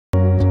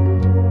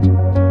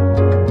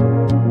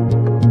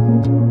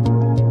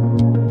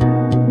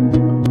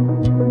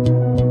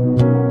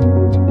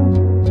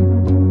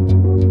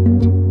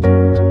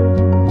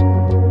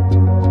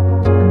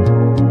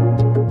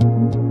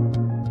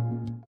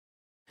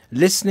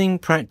Listening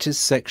Practice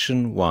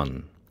Section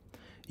 1.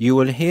 You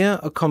will hear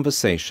a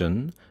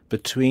conversation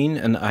between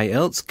an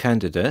IELTS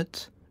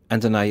candidate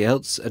and an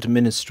IELTS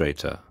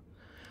administrator.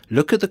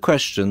 Look at the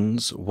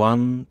questions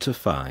 1 to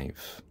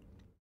 5.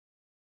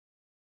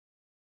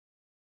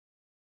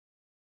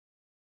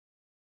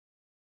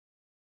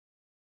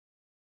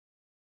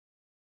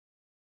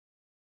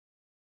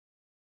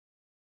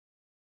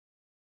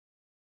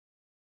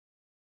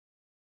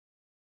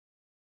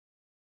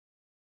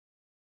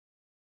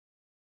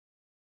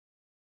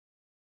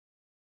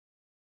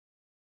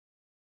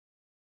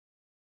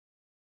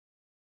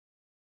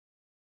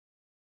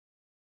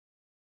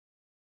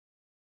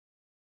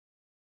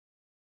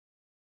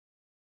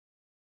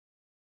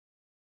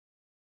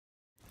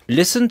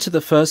 Listen to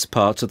the first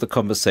part of the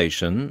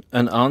conversation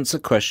and answer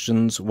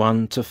questions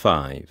 1 to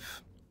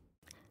 5.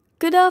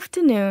 Good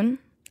afternoon.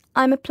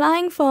 I'm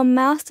applying for a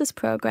master's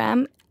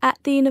program at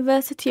the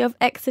University of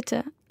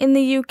Exeter in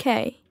the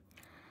UK.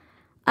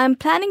 I'm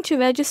planning to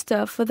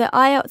register for the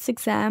IELTS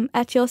exam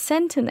at your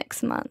centre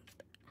next month.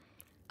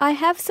 I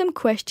have some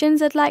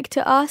questions I'd like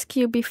to ask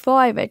you before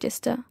I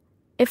register,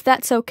 if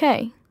that's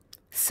okay.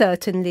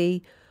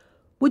 Certainly.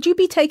 Would you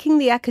be taking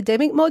the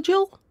academic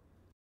module?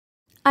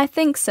 I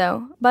think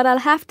so, but I'll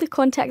have to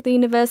contact the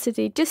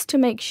university just to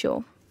make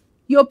sure.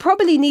 You'll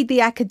probably need the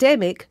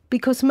academic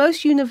because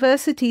most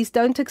universities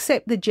don't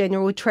accept the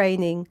general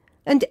training.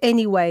 And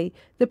anyway,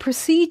 the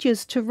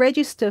procedures to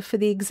register for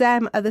the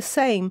exam are the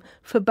same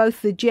for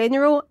both the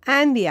general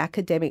and the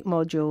academic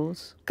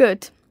modules.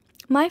 Good.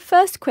 My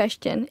first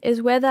question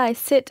is whether I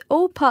sit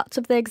all parts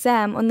of the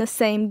exam on the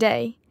same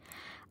day.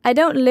 I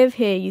don't live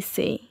here, you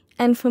see,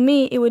 and for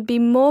me it would be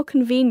more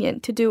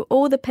convenient to do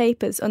all the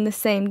papers on the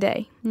same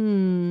day.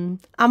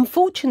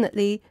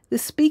 Unfortunately, the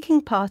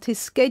speaking part is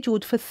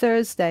scheduled for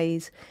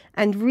Thursdays,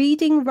 and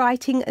reading,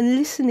 writing and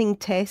listening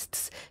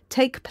tests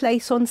take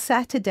place on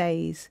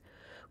Saturdays.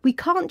 We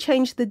can't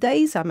change the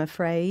days, I'm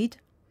afraid.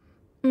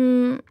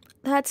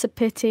 That's a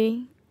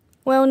pity.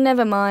 Well,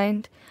 never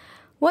mind.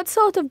 What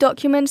sort of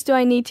documents do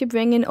I need to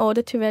bring in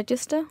order to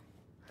register?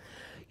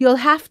 You'll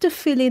have to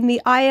fill in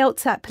the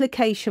IELTS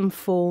application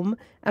form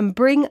and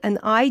bring an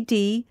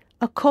ID,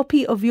 a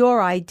copy of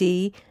your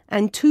ID,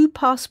 and 2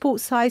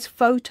 passport-size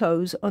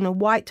photos on a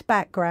white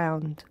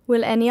background.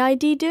 Will any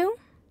ID do?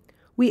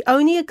 We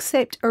only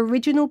accept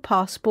original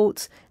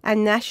passports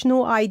and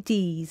national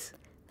IDs.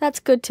 That's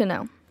good to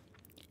know.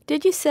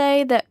 Did you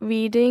say that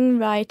reading,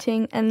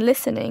 writing and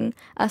listening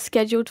are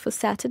scheduled for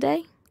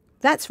Saturday?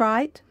 That's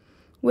right.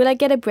 Will I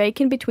get a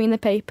break in between the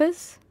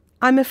papers?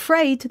 I'm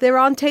afraid there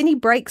aren't any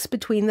breaks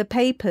between the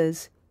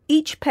papers.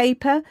 Each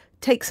paper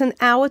takes an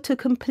hour to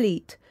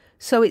complete,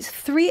 so it's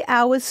 3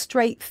 hours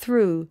straight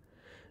through.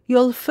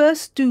 You'll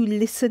first do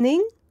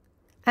listening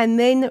and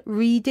then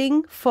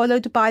reading,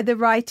 followed by the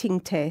writing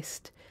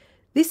test.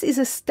 This is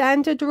a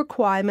standard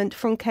requirement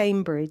from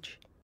Cambridge.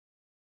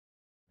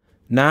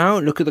 Now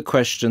look at the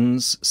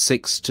questions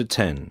 6 to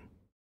 10.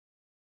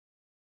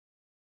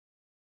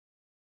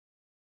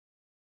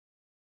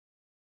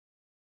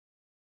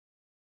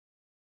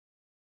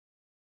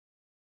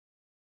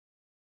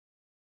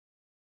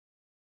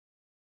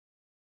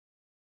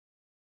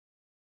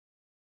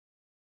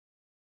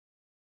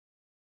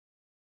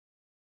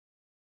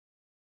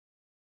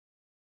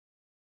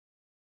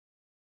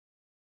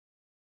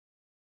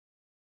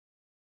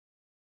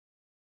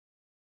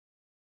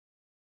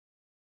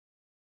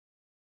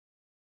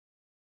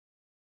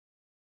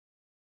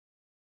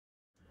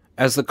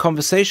 As the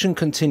conversation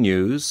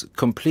continues,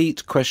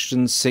 complete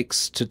questions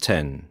 6 to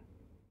 10.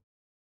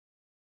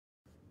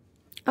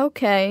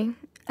 Okay,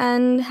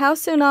 and how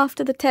soon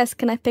after the test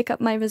can I pick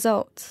up my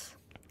results?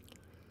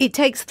 It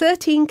takes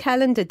 13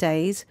 calendar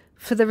days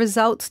for the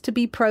results to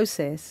be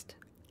processed.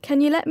 Can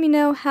you let me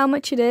know how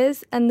much it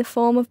is and the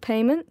form of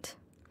payment?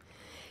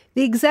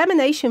 The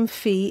examination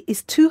fee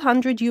is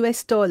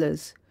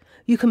 $200.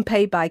 You can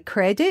pay by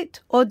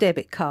credit or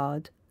debit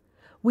card.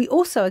 We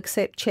also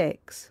accept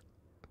checks.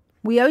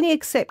 We only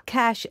accept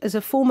cash as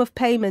a form of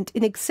payment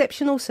in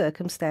exceptional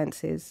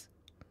circumstances.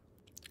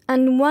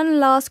 And one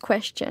last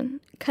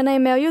question. Can I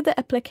mail you the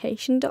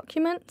application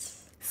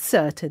documents?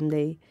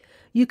 Certainly.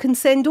 You can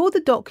send all the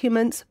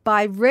documents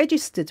by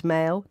registered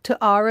mail to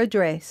our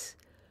address,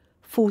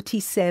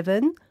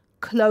 47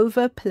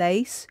 Clover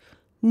Place,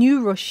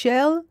 New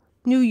Rochelle,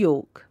 New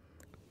York.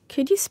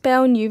 Could you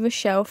spell New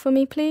Rochelle for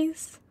me,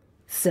 please?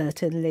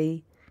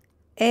 Certainly.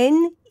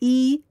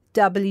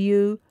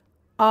 NEWROCHELLE.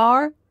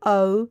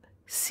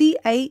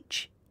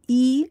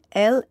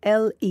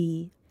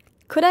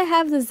 Could I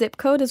have the zip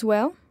code as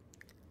well?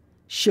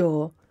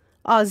 Sure.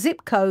 Our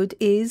zip code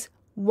is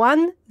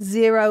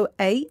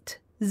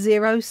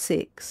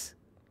 10806.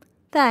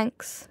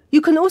 Thanks.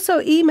 You can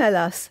also email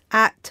us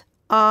at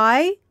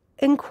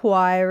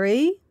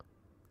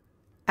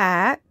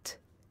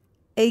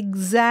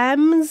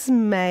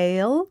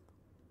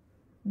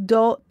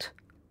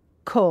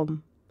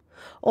ienquiry@examsmail.com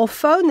or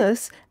phone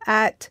us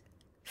at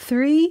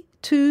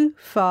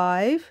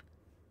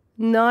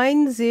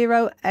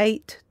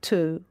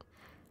 325-9082.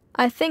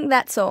 I think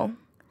that's all.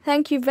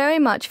 Thank you very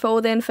much for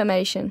all the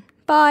information.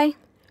 Bye.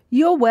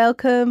 You're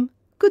welcome.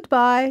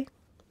 Goodbye.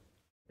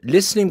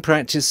 Listening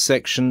practice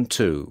section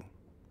 2.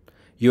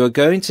 You are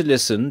going to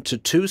listen to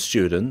 2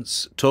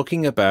 students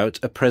talking about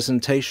a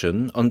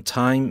presentation on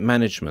time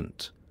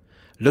management.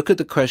 Look at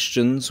the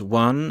questions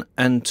 1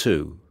 and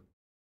 2.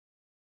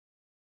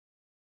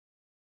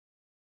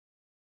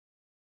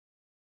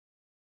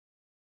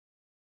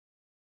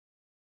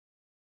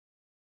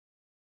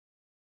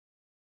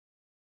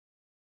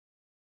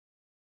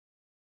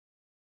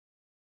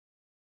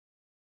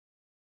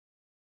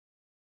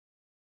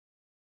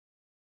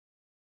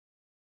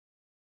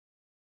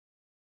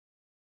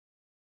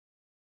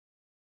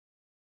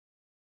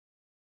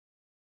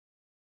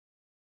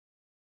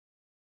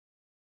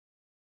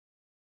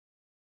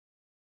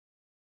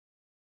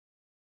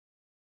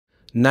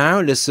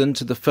 Now listen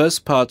to the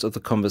first part of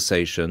the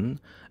conversation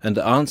and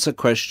answer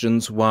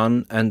questions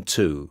 1 and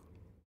 2.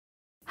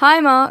 Hi,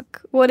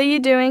 Mark. What are you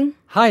doing?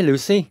 Hi,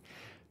 Lucy.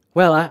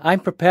 Well, I'm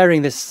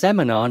preparing this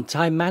seminar on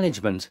time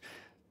management.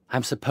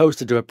 I'm supposed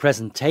to do a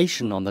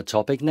presentation on the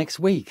topic next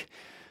week.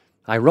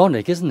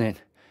 Ironic, isn't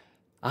it?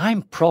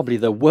 I'm probably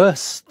the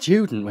worst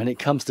student when it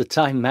comes to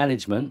time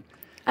management.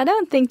 I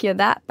don't think you're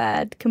that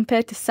bad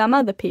compared to some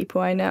other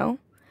people I know.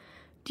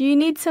 Do you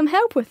need some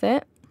help with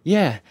it?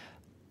 Yeah,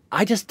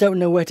 I just don't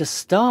know where to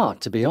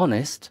start, to be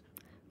honest.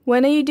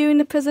 When are you doing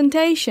the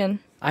presentation?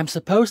 I'm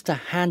supposed to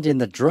hand in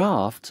the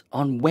draft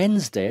on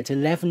Wednesday at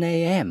 11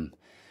 a.m.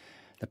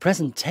 The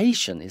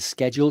presentation is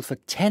scheduled for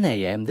 10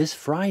 a.m. this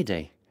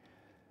Friday.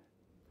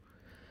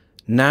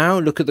 Now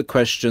look at the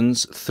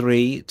questions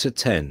 3 to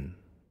 10.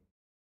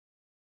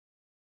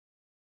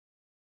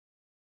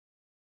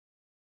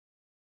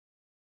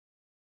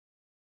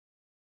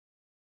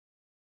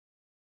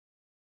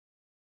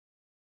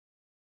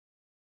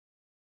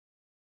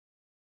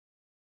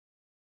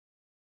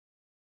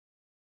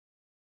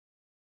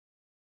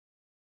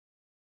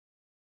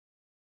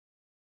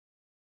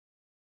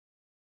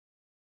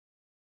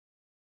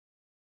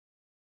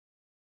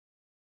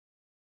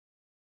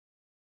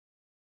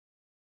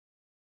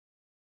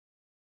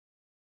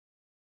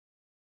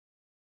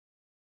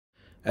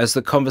 As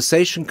the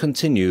conversation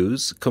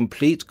continues,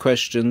 complete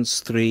questions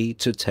 3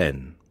 to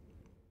 10.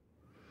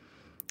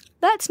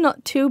 That's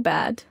not too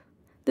bad.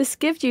 This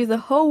gives you the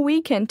whole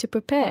weekend to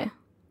prepare.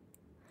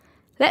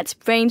 Let's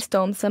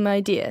brainstorm some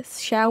ideas,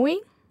 shall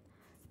we?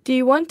 Do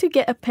you want to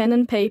get a pen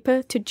and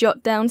paper to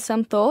jot down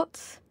some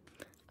thoughts?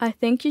 I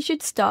think you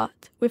should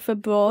start with a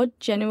broad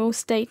general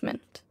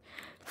statement.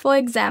 For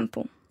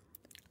example,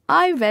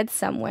 I read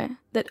somewhere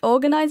that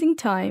organizing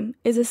time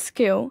is a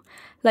skill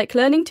like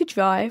learning to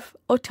drive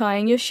or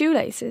tying your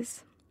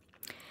shoelaces.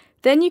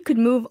 Then you could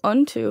move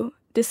on to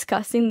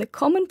discussing the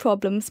common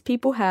problems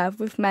people have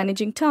with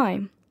managing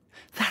time.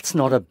 That's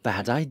not a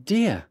bad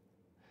idea.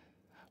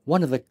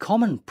 One of the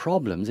common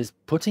problems is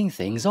putting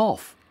things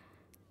off.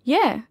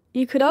 Yeah,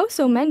 you could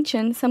also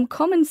mention some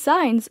common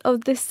signs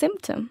of this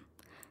symptom,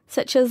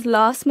 such as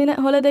last-minute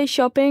holiday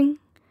shopping,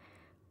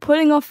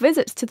 putting off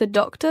visits to the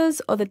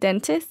doctors or the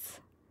dentist.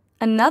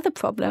 Another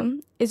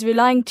problem is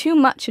relying too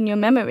much on your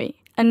memory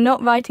and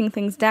not writing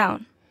things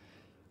down.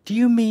 Do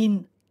you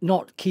mean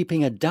not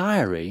keeping a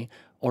diary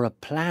or a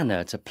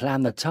planner to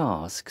plan the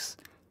tasks?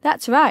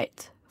 That's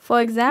right.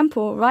 For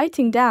example,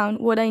 writing down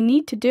what I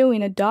need to do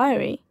in a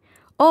diary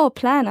or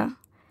planner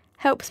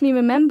helps me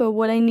remember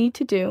what I need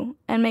to do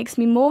and makes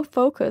me more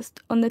focused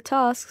on the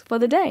tasks for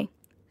the day.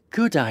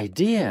 Good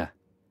idea.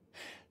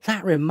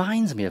 That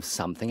reminds me of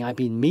something I've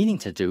been meaning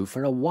to do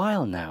for a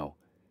while now.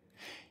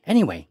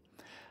 Anyway,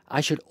 I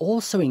should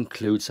also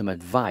include some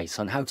advice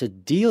on how to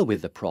deal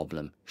with the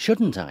problem,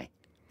 shouldn't I?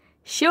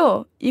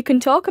 Sure, you can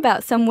talk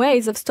about some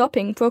ways of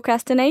stopping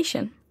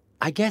procrastination.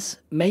 I guess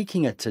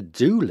making a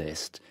to-do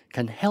list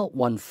can help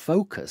one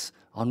focus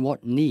on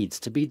what needs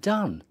to be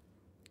done.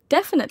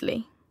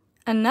 Definitely.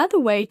 Another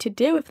way to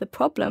deal with the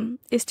problem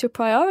is to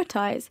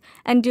prioritize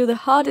and do the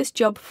hardest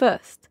job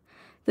first,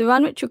 the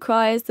one which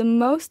requires the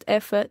most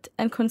effort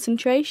and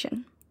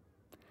concentration.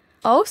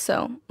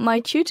 Also, my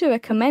tutor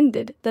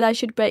recommended that I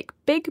should break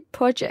big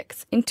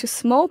projects into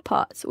small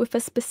parts with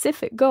a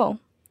specific goal.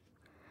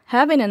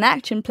 Having an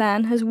action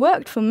plan has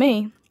worked for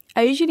me.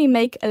 I usually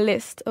make a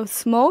list of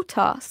small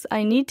tasks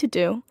I need to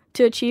do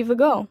to achieve a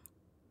goal.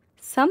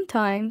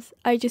 Sometimes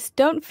I just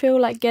don't feel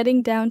like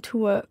getting down to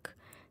work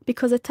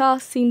because a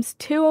task seems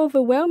too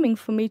overwhelming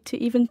for me to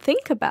even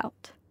think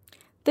about.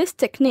 This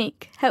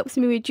technique helps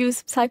me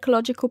reduce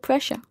psychological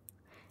pressure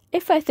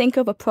if I think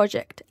of a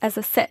project as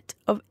a set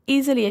of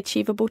easily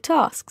achievable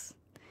tasks.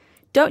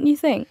 Don't you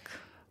think?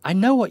 I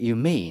know what you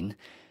mean.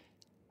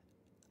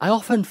 I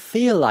often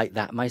feel like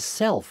that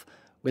myself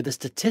with the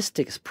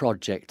statistics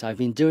project I've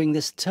been doing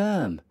this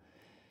term.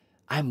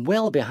 I'm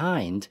well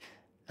behind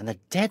and the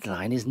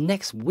deadline is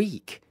next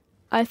week.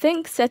 I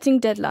think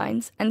setting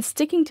deadlines and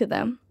sticking to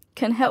them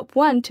can help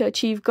one to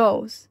achieve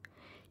goals.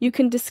 You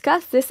can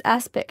discuss this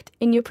aspect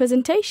in your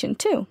presentation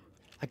too.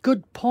 A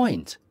good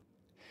point.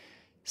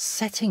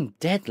 Setting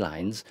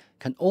deadlines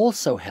can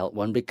also help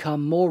one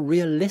become more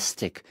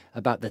realistic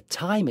about the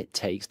time it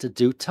takes to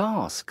do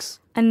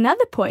tasks.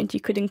 Another point you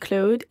could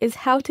include is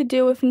how to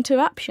deal with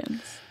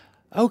interruptions.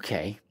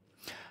 OK,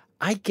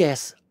 I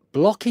guess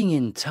blocking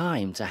in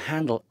time to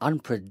handle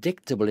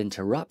unpredictable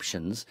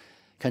interruptions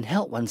can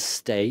help one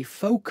stay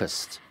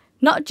focused.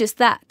 Not just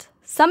that,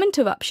 some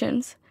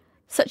interruptions,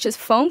 such as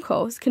phone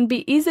calls, can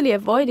be easily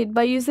avoided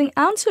by using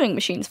answering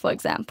machines, for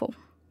example.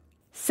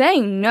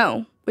 Saying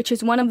no, which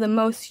is one of the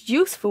most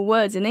useful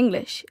words in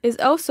English, is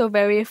also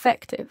very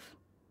effective.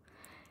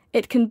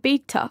 It can be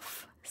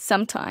tough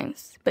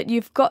sometimes, but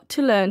you've got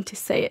to learn to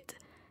say it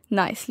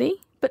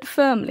nicely but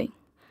firmly.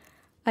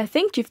 I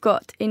think you've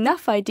got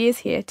enough ideas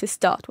here to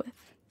start with.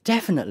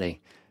 Definitely.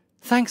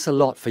 Thanks a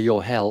lot for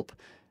your help.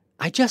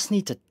 I just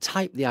need to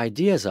type the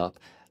ideas up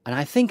and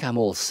I think I'm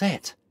all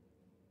set.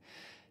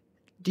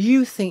 Do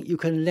you think you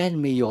can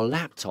lend me your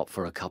laptop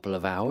for a couple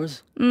of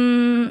hours?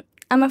 I'm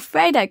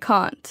afraid I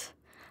can't.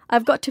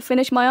 I've got to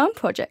finish my own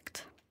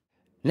project.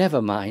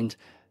 Never mind.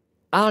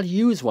 I'll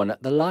use one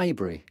at the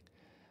library.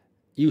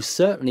 You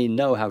certainly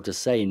know how to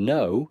say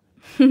no.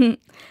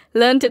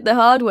 Learned it the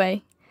hard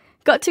way.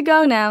 Got to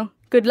go now.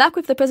 Good luck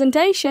with the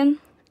presentation.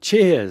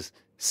 Cheers.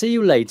 See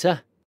you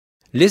later.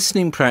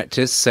 Listening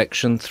Practice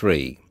Section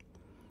 3.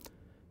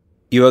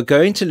 You are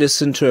going to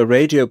listen to a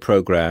radio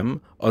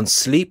program on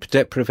sleep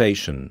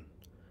deprivation.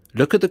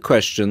 Look at the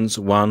questions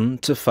 1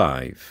 to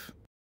 5.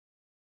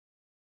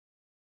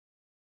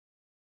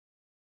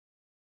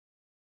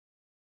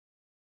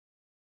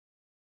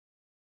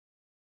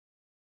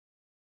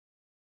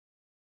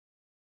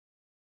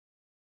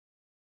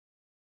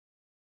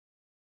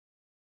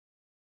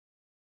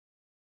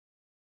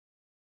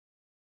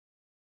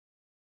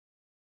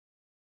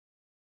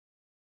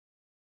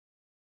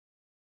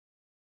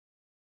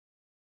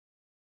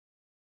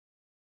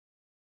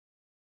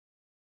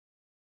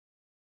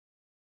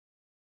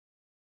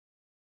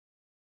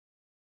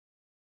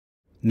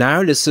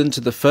 Now listen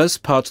to the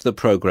first part of the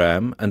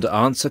program and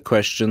answer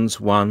questions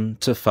 1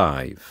 to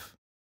 5.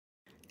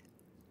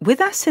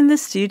 With us in the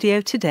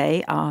studio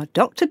today are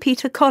Dr.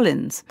 Peter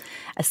Collins,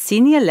 a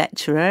senior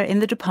lecturer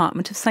in the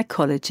Department of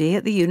Psychology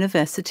at the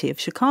University of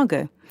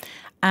Chicago,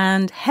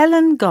 and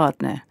Helen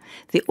Gardner,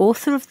 the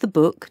author of the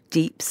book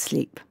Deep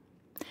Sleep.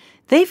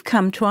 They've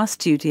come to our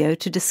studio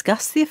to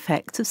discuss the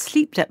effects of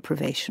sleep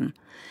deprivation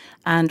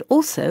and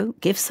also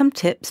give some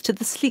tips to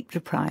the sleep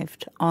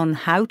deprived on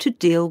how to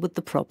deal with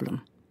the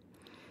problem.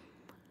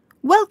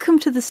 Welcome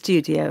to the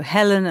studio,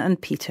 Helen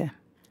and Peter.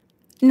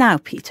 Now,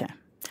 Peter,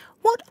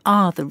 what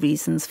are the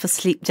reasons for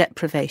sleep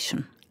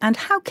deprivation and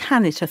how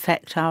can it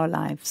affect our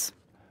lives?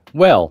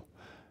 Well,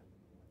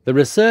 the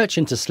research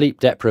into sleep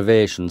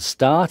deprivation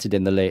started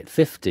in the late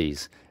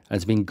 50s and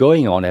has been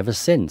going on ever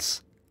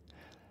since.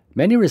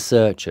 Many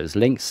researchers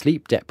link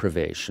sleep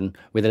deprivation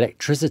with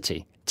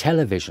electricity,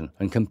 television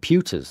and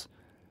computers,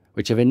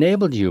 which have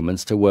enabled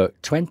humans to work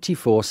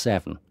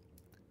 24/7.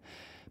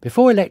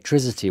 Before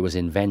electricity was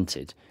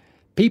invented,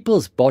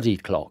 people's body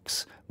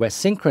clocks were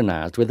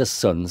synchronized with the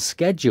sun's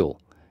schedule,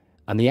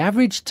 and the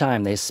average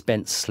time they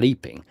spent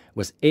sleeping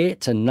was 8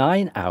 to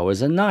 9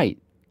 hours a night.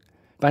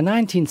 By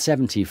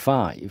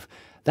 1975,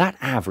 that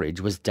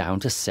average was down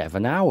to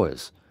 7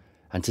 hours,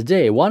 and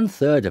today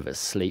 1/3 of us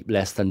sleep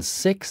less than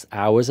 6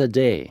 hours a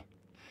day.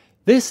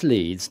 This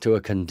leads to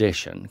a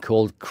condition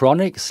called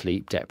chronic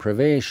sleep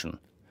deprivation,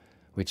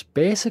 which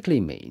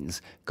basically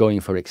means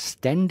going for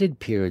extended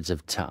periods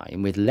of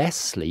time with less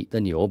sleep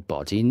than your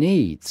body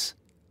needs.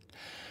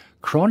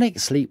 Chronic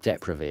sleep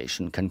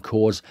deprivation can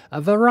cause a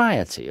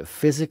variety of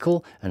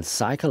physical and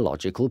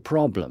psychological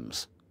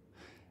problems.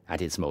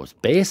 At its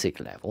most basic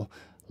level,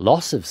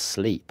 loss of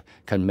sleep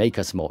can make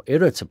us more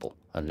irritable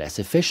and less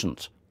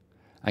efficient,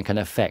 and can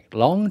affect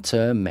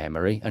long-term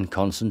memory and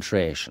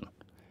concentration,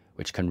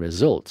 which can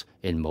result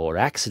in more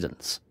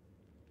accidents.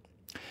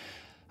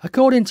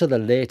 According to the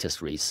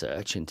latest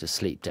research into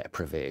sleep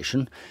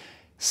deprivation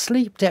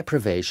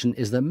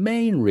is the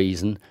main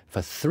reason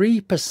for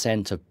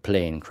 3% of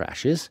plane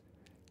crashes,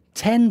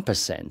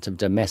 10% of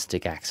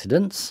domestic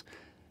accidents,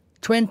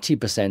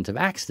 20% of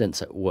accidents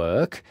at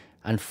work,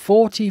 and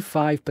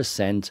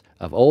 45%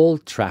 of all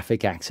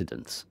traffic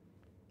accidents.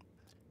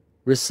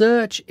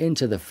 Research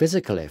into the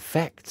physical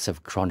effects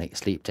of chronic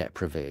sleep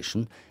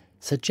deprivation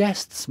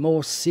suggests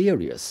more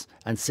serious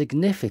and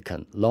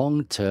significant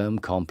long-term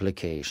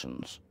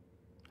complications.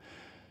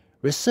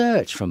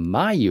 Research from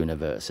my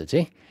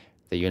university,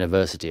 the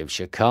University of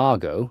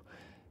Chicago,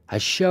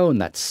 has shown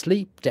that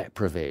sleep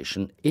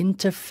deprivation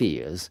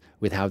interferes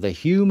with how the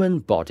human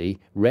body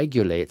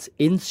regulates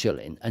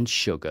insulin and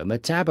sugar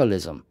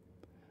metabolism,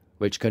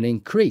 which can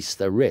increase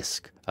the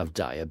risk of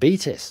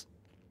diabetes.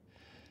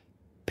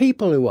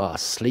 People who are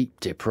sleep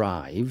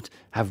deprived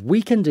have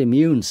weakened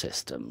immune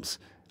systems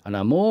and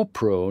are more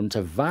prone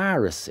to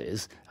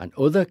viruses and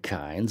other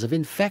kinds of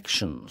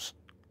infections.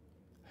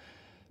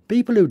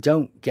 People who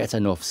don't get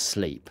enough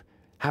sleep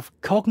have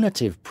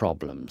cognitive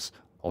problems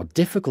or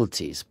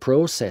difficulties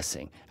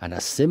processing and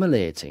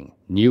assimilating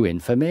new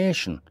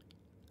information.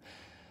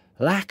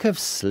 Lack of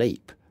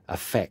sleep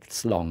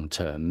affects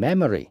long-term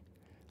memory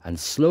and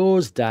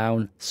slows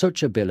down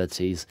such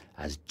abilities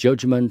as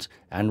judgment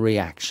and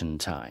reaction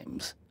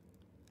times.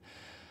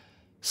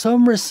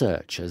 Some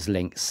researchers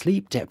link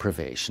sleep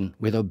deprivation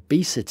with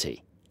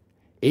obesity,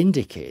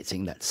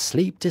 indicating that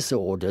sleep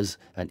disorders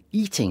and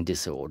eating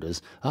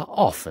disorders are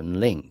often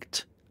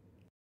linked.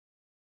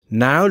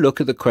 Now look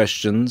at the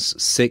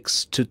questions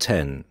 6 to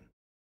 10.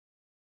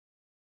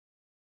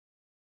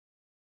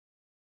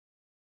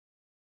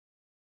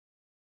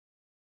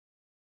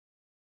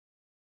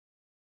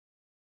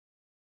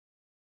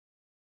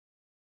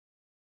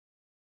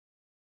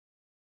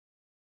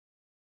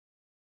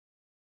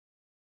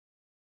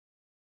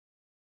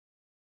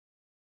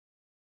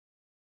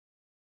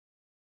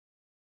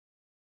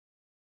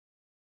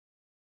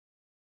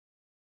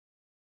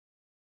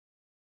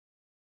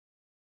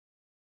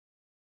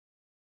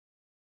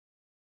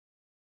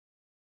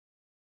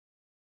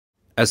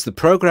 As the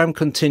program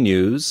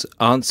continues,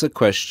 answer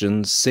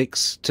questions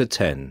 6 to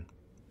 10.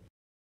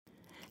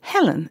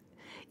 Helen,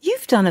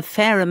 you've done a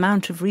fair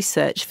amount of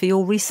research for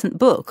your recent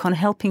book on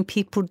helping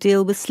people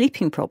deal with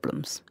sleeping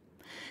problems.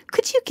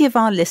 Could you give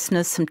our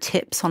listeners some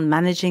tips on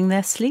managing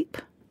their sleep?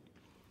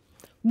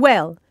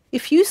 Well,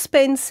 if you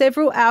spend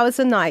several hours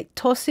a night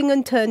tossing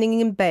and turning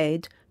in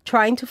bed,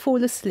 trying to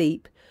fall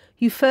asleep,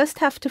 you first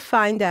have to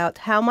find out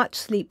how much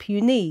sleep you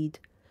need.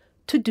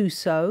 To do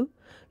so,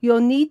 you'll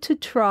need to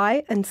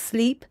try and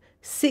sleep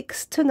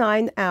 6 to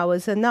 9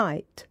 hours a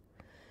night.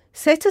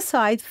 Set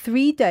aside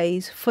 3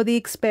 days for the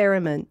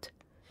experiment.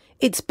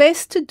 It's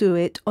best to do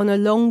it on a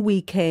long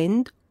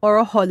weekend or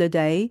a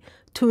holiday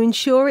to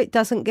ensure it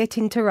doesn't get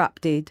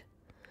interrupted.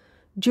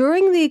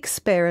 During the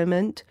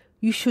experiment,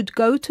 you should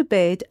go to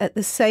bed at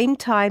the same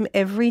time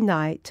every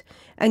night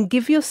and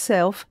give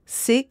yourself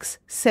 6,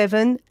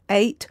 7,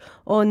 8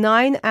 or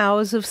 9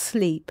 hours of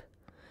sleep.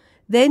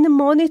 Then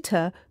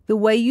monitor the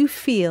way you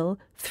feel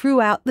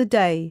throughout the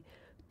day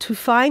to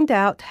find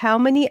out how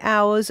many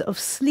hours of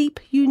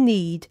sleep you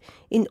need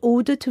in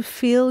order to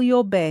feel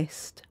your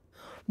best.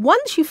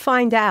 Once you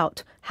find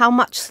out how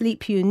much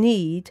sleep you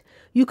need,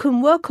 you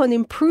can work on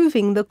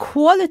improving the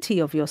quality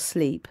of your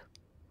sleep.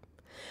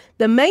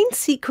 The main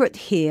secret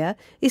here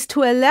is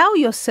to allow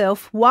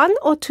yourself 1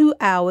 or 2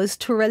 hours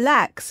to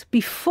relax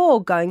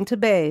before going to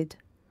bed.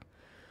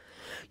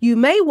 You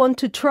may want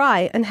to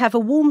try and have a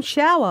warm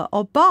shower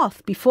or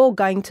bath before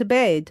going to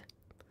bed.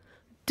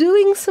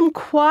 Doing some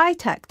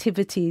quiet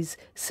activities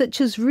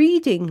such as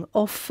reading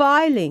or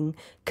filing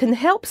can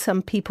help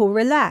some people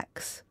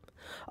relax.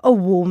 A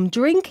warm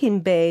drink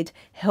in bed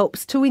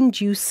helps to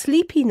induce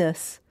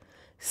sleepiness.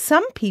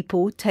 Some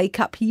people take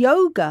up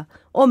yoga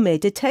or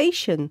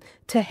meditation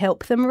to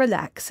help them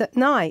relax at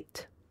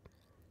night.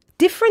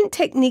 Different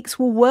techniques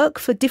will work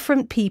for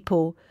different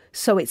people,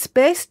 so it's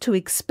best to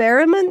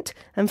experiment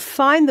and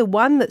find the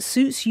one that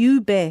suits you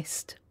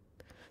best.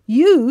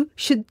 You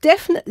should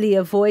definitely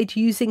avoid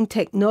using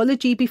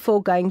technology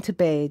before going to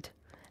bed.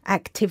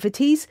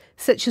 Activities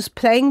such as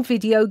playing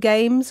video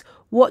games,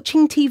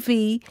 watching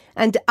TV,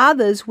 and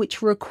others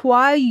which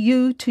require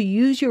you to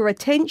use your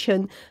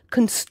attention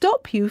can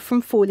stop you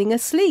from falling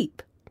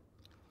asleep.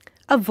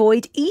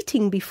 Avoid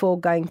eating before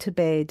going to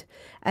bed.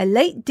 A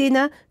late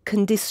dinner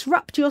can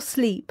disrupt your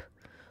sleep.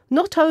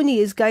 Not only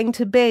is going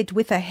to bed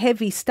with a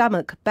heavy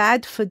stomach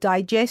bad for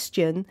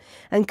digestion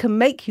and can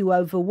make you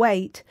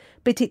overweight,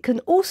 but it can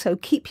also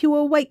keep you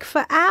awake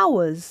for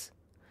hours.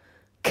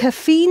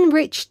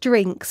 Caffeine-rich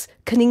drinks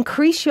can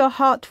increase your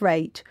heart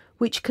rate,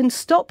 which can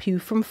stop you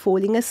from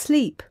falling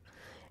asleep.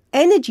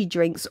 Energy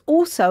drinks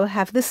also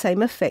have the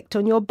same effect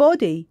on your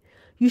body.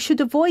 You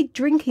should avoid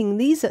drinking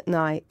these at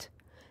night.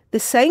 The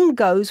same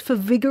goes for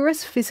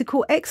vigorous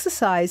physical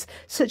exercise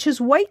such as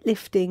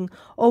weightlifting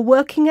or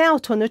working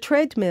out on a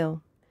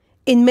treadmill.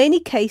 In many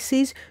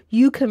cases,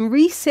 you can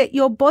reset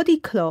your body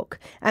clock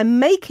and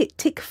make it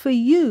tick for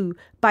you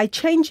by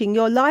changing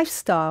your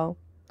lifestyle.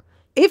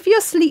 If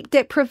your sleep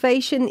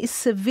deprivation is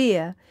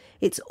severe,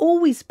 it's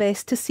always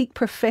best to seek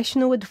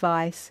professional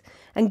advice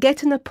and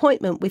get an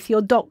appointment with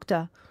your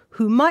doctor,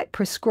 who might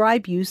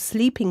prescribe you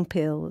sleeping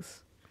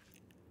pills.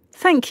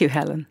 Thank you,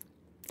 Helen.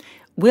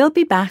 We'll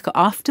be back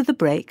after the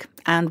break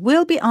and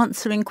we'll be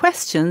answering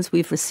questions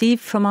we've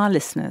received from our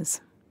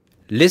listeners.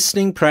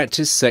 Listening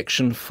Practice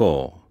Section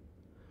 4.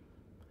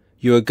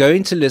 You are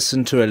going to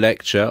listen to a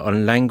lecture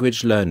on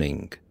language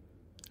learning.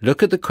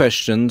 Look at the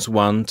questions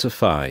 1 to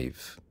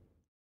 5.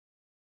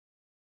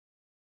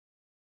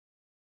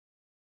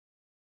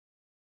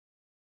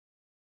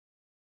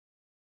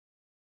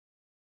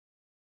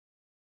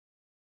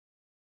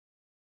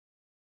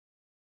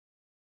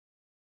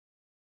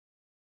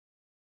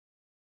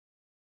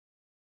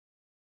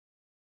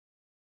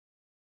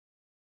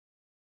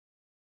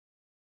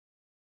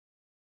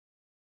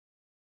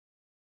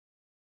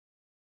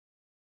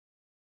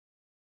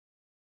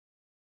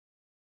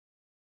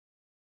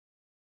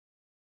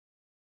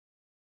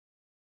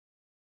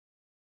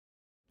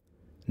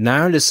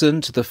 Now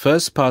listen to the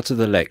first part of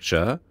the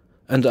lecture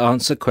and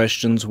answer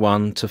questions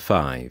 1 to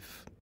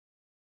 5.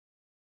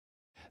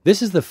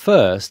 This is the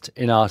first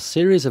in our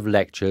series of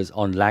lectures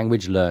on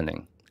language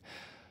learning.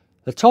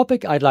 The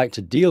topic I'd like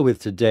to deal with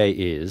today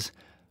is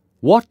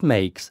what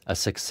makes a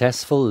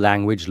successful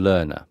language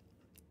learner?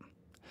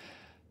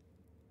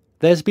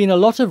 There's been a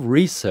lot of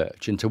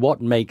research into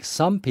what makes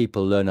some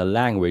people learn a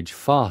language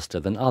faster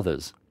than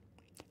others.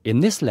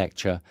 In this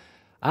lecture,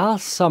 I'll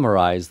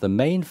summarize the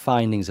main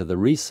findings of the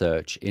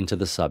research into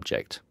the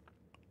subject.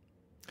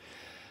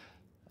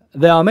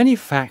 There are many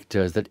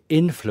factors that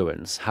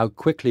influence how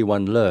quickly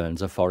one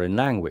learns a foreign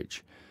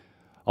language,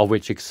 of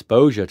which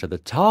exposure to the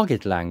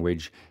target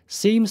language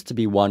seems to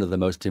be one of the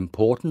most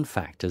important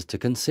factors to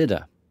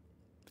consider.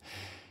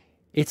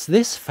 It's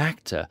this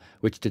factor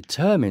which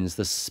determines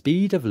the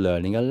speed of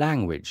learning a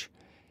language,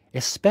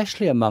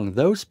 especially among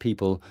those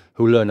people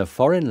who learn a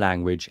foreign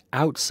language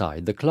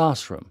outside the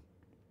classroom.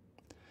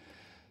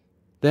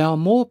 There are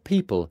more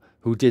people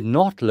who did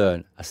not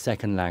learn a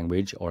second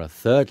language or a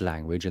third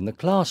language in the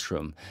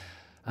classroom,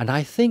 and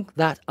I think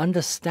that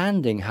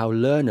understanding how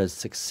learners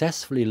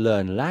successfully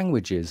learn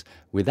languages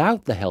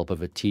without the help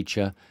of a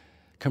teacher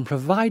can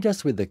provide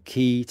us with the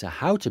key to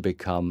how to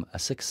become a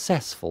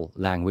successful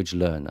language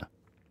learner.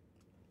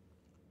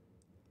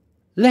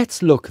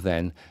 Let's look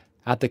then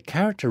at the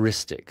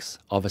characteristics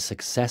of a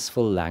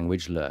successful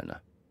language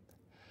learner.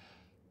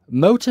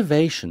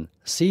 Motivation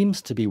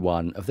seems to be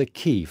one of the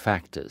key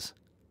factors.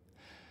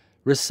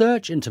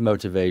 Research into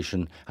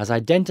motivation has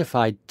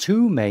identified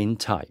two main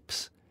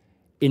types: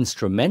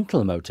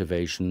 instrumental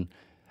motivation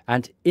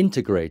and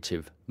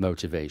integrative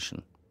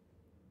motivation.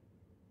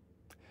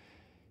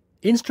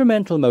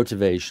 Instrumental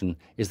motivation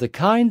is the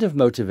kind of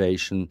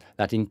motivation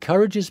that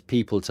encourages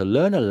people to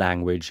learn a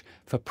language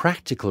for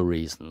practical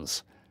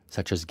reasons,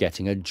 such as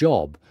getting a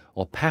job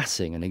or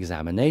passing an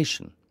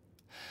examination.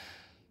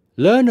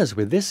 Learners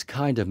with this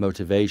kind of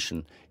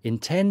motivation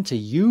intend to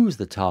use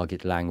the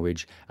target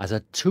language as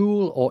a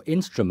tool or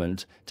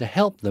instrument to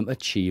help them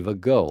achieve a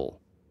goal.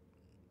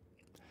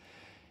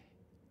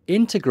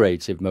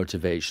 Integrative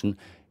motivation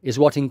is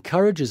what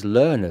encourages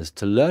learners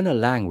to learn a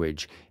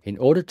language in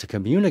order to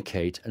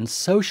communicate and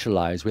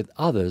socialize with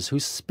others who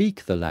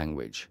speak the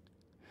language.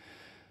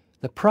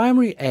 The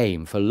primary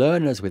aim for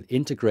learners with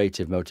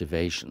integrative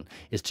motivation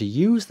is to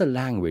use the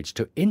language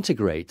to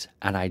integrate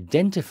and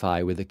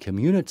identify with the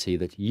community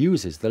that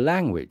uses the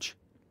language.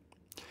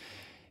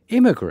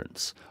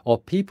 Immigrants, or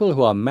people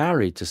who are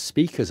married to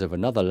speakers of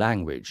another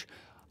language,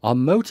 are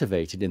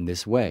motivated in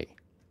this way.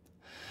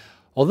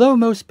 Although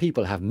most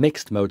people have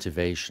mixed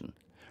motivation,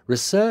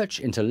 research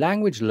into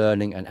language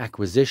learning and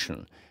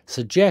acquisition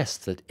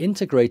suggests that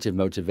integrative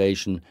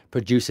motivation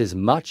produces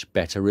much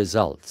better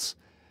results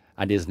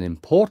and is an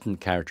important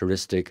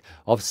characteristic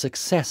of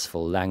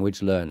successful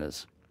language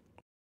learners.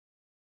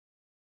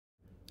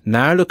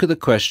 Now look at the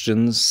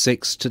questions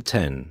 6 to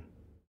 10.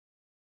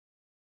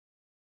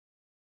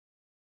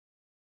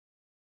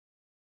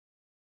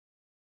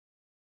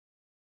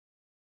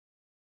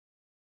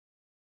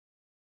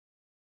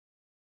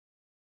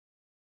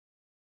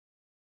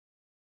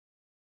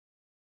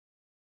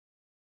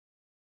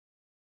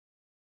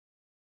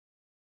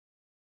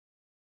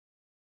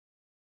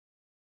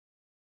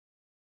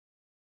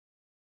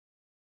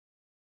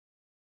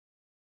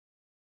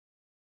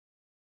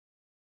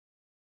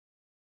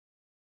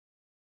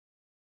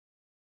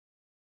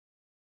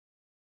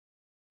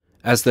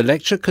 As the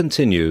lecture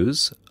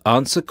continues,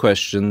 answer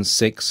questions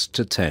 6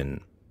 to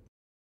 10.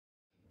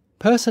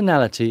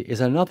 Personality is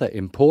another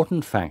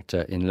important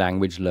factor in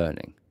language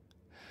learning.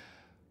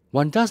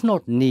 One does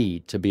not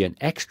need to be an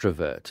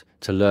extrovert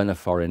to learn a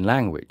foreign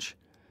language,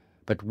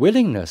 but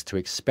willingness to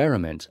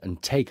experiment and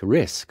take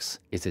risks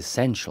is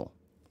essential.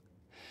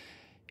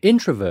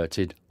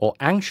 Introverted or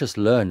anxious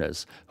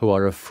learners who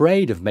are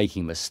afraid of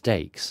making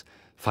mistakes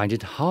find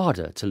it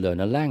harder to learn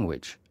a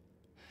language.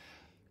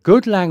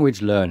 Good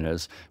language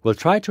learners will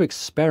try to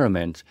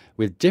experiment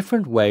with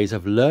different ways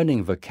of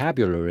learning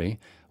vocabulary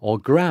or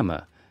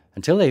grammar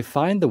until they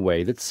find the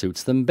way that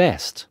suits them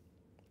best.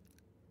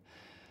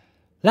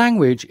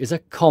 Language is a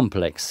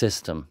complex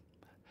system.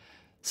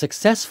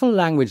 Successful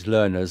language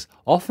learners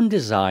often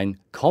design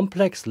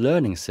complex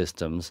learning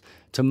systems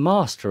to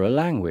master a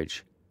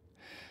language.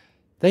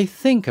 They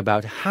think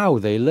about how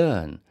they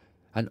learn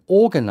and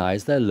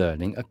organize their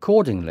learning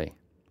accordingly.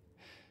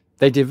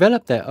 They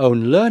develop their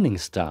own learning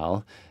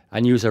style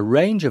and use a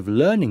range of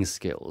learning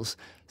skills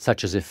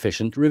such as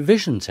efficient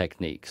revision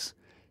techniques,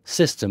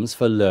 systems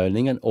for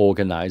learning and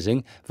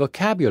organizing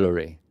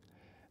vocabulary,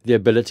 the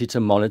ability to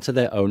monitor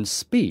their own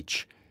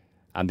speech,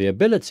 and the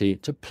ability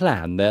to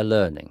plan their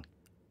learning.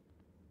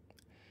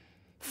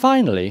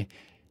 Finally,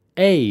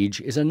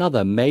 age is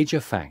another major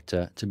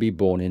factor to be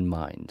borne in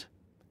mind.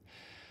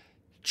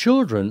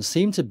 Children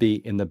seem to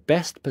be in the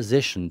best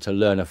position to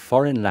learn a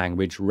foreign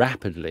language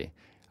rapidly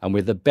and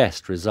with the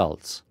best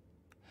results.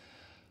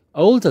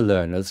 Older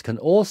learners can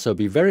also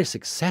be very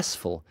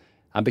successful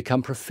and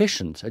become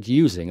proficient at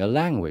using a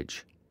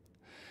language.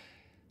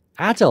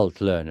 Adult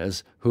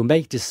learners who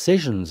make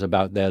decisions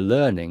about their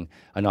learning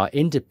and are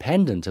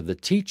independent of the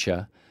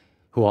teacher,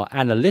 who are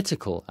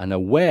analytical and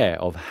aware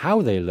of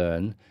how they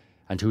learn,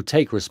 and who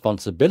take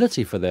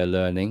responsibility for their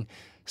learning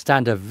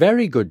stand a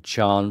very good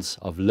chance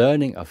of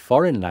learning a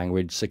foreign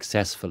language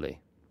successfully.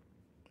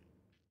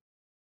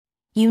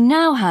 You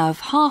now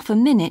have half a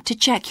minute to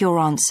check your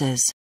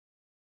answers.